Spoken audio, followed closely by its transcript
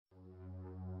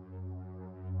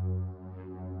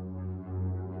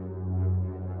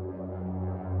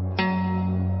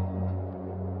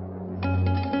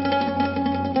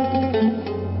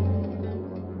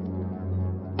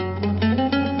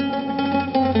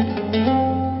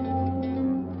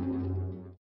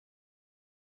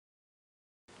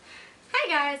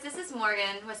this is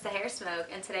Morgan with Sahara Smoke,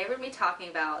 and today we're going to be talking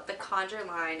about the Khanjar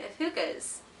line of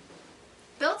hookahs.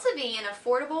 Built to be an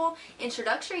affordable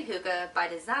introductory hookah by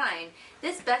design,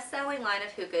 this best-selling line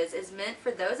of hookahs is meant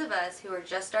for those of us who are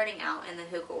just starting out in the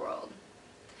hookah world.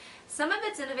 Some of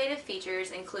its innovative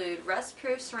features include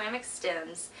rust-proof ceramic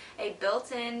stems, a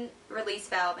built-in release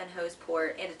valve and hose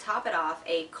port, and to top it off,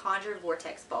 a Khanjar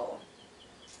vortex bowl.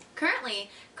 Currently,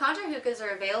 Khanjar hookahs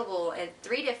are available in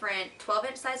 3 different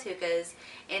 12-inch size hookahs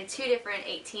and 2 different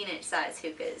 18-inch size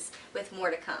hookahs, with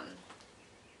more to come.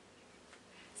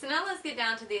 So now let's get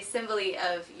down to the assembly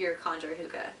of your Khanjar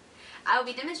hookah. I will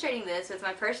be demonstrating this with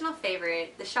my personal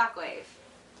favorite, the Shockwave.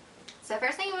 So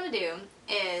first thing you want to do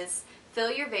is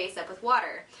fill your vase up with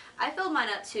water. I filled mine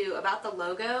up to about the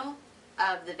logo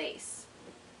of the vase.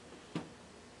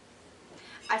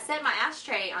 I set my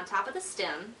ashtray on top of the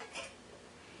stem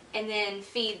and then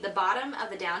feed the bottom of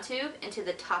the down tube into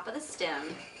the top of the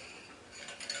stem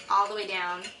all the way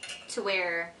down to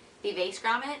where the vase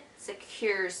grommet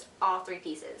secures all 3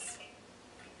 pieces.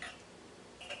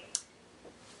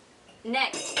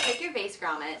 Next, take your vase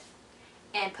grommet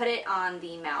and put it on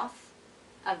the mouth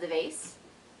of the vase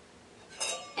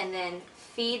and then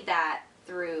feed that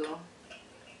through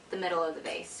the middle of the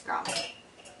vase grommet.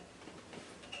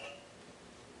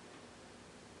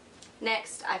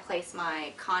 Next, I place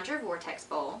my Khanjar vortex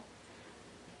bowl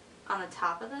on the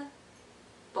top of the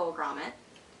bowl grommet,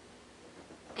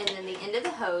 and then the end of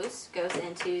the hose goes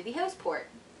into the hose port.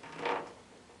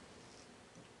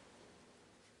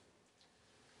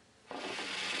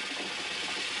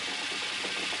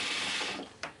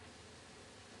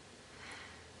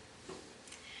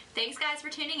 Thanks guys for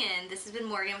tuning in. This has been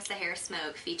Morgan with Sahara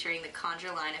Smoke featuring the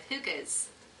Khanjar line of hookahs.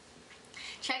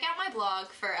 Check out my blog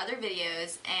for other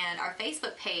videos and our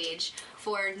Facebook page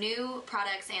for new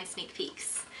products and sneak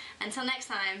peeks. Until next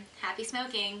time, happy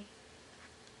smoking!